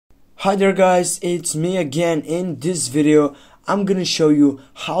Hi there guys, it's me again. In this video I'm gonna show you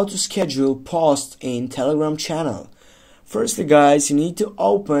how to schedule posts in Telegram channel. Firstly guys, you need to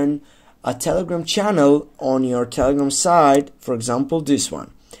open a Telegram channel on your Telegram site, for example this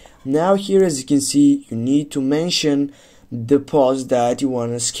one. Now here, as you can see, you need to mention the post that you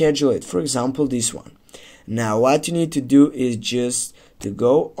want to schedule it, for example this one. Now what you need to do is just to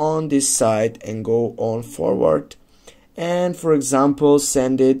go on this site and go on forward, and for example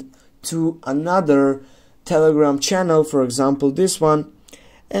send it to another Telegram channel, for example this one,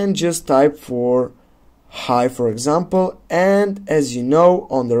 and just type for hi, for example. And as you know,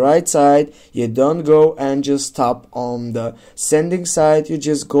 on the right side you don't go and just tap on the sending side, you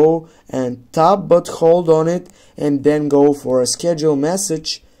just go and tap but hold on it and then go for a schedule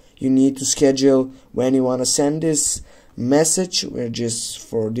message. You need to schedule when you want to send this message. We're just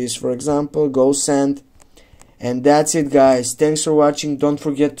for this, for example, go send. And that's it guys. Thanks for watching. Don't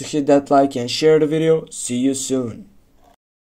forget to hit that like and share the video. See you soon.